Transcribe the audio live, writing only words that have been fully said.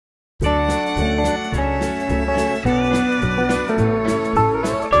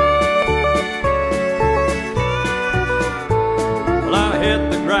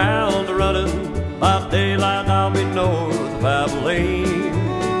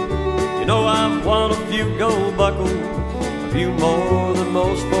know I've won a few gold buckles, a few more than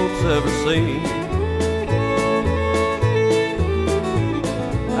most folks ever seen.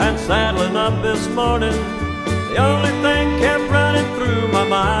 And saddling up this morning, the only thing kept running through my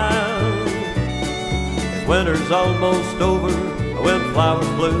mind is winter's almost over, when flowers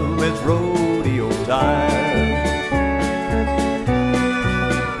bloom, it's rodeo time.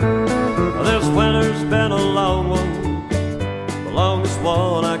 This winter's been a long one, the longest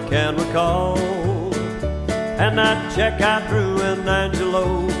one I can recall. And that check I drew in Angelo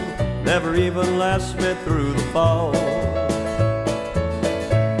never even lasts me through the fall.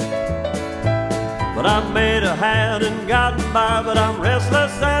 But I made a hand and gotten by, but I'm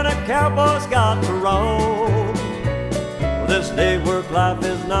restless and a cowboy's got to roam. Well, this day work life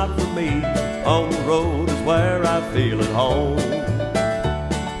is not for me, on the road is where I feel at home.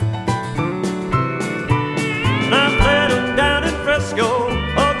 And I played them down in Frisco,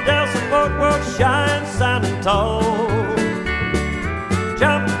 Odessa, Fort Worth, Cheyenne, San Antonio.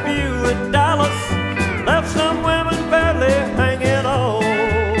 Jumped a few in Dallas, left some women barely hanging on.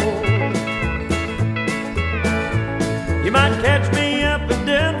 You might catch me up in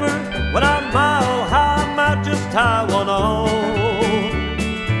Denver when I'm mile high, I might just tie one on.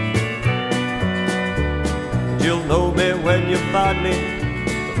 But you'll know me when you find me,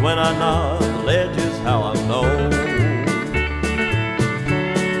 'cause when I nod, the ledge is how I'm known.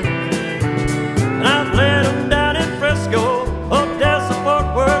 And I've led them down in Frisco, Odessa, Fort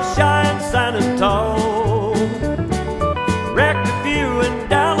Worth, Cheyenne, San Antonio. Wrecked a few in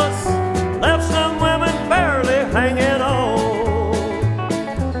Dallas, left some women barely hanging on.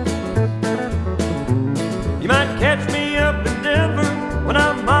 You might catch me up in Denver when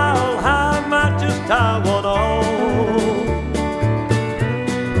I'm mile high, I might just tie one on.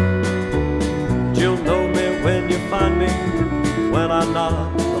 You'll know me when you find me, when I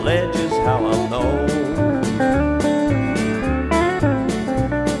nod, the ledge is how I'm known.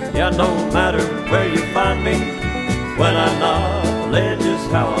 Yeah, no matter where you find me, when I nod, the ledge is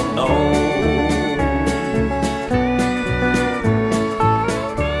how I'm known.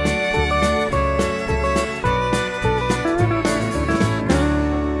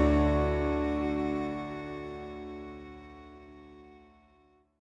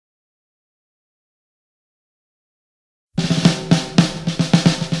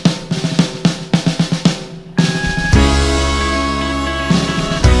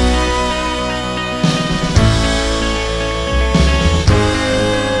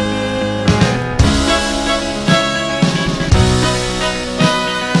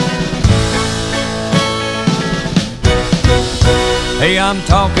 Hey, I'm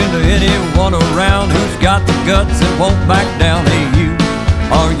talking to anyone around who's got the guts and won't back down. Hey, you,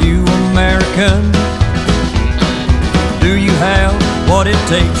 are you American? Do you have what it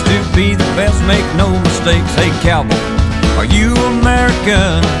takes to be the best? Make no mistakes. Hey, cowboy, are you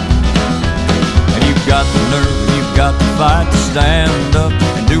American? And you've got the nerve, and you've got the fight to stand up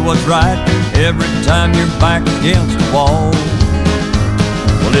and do what's right every time you're back against the wall.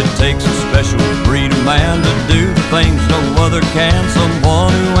 Well, it takes a special breed of man to do the things no other can.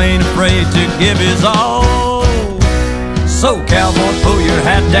 Someone who ain't afraid to give his all. So cowboy, pull your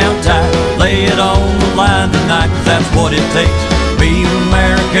hat down tight, lay it on the line tonight, 'cause that's what it takes to be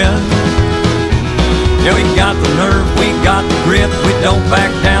American. Yeah, we got the nerve, we got the grit, we don't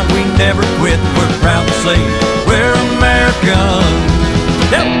back down, we never quit. We're proud to say we're American.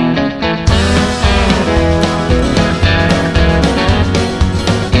 Yep.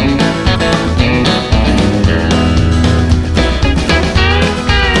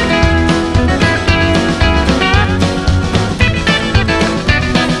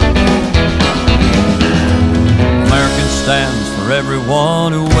 Stands for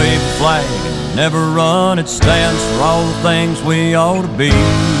everyone who wave a flag and never run. It stands for all the things we ought to be.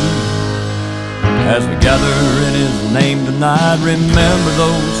 As we gather in His name tonight, remember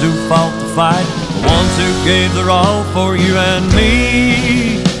those who fought the fight, the ones who gave their all for you and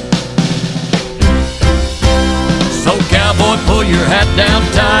me. So cowboy, pull your hat down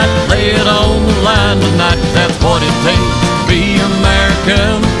tight, lay it on the line tonight, 'cause that's what it takes to be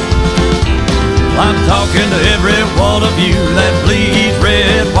American. I'm talking to every one of you that bleeds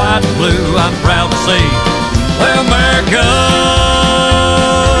red, white, and blue. I'm proud to say we're American.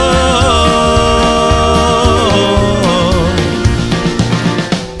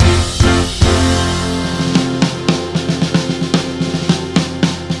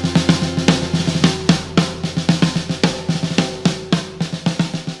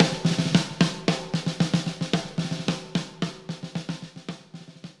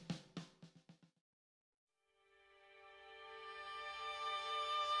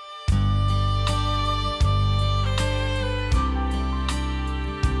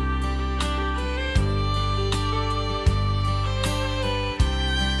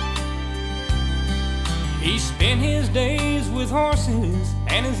 spent his days with horses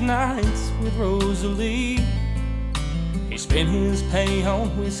and his nights with Rosalie. He spent his pay on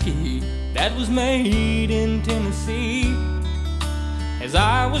whiskey that was made in Tennessee. As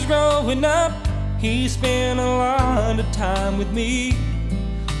I was growing up, he spent a lot of time with me.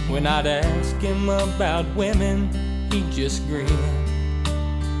 When I'd ask him about women, he'd just grin.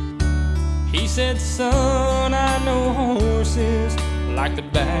 He said, "Son, I know horses like the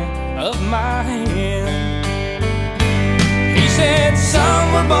back of my hand." He said, "Some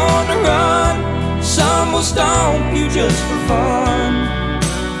were born to run, some will stomp you just for fun,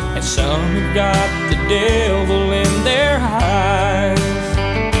 and some have got the devil in their eyes.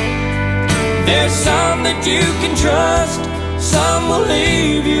 There's some that you can trust, some will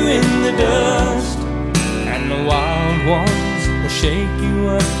leave you in the dust, and the wild ones will shake you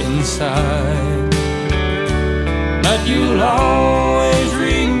up inside. But you'll always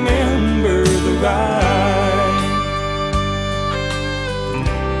remember the ride."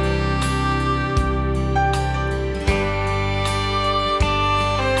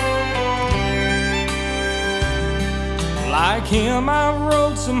 Like him, I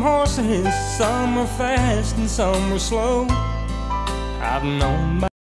rode some horses, some were fast and some were slow. I've known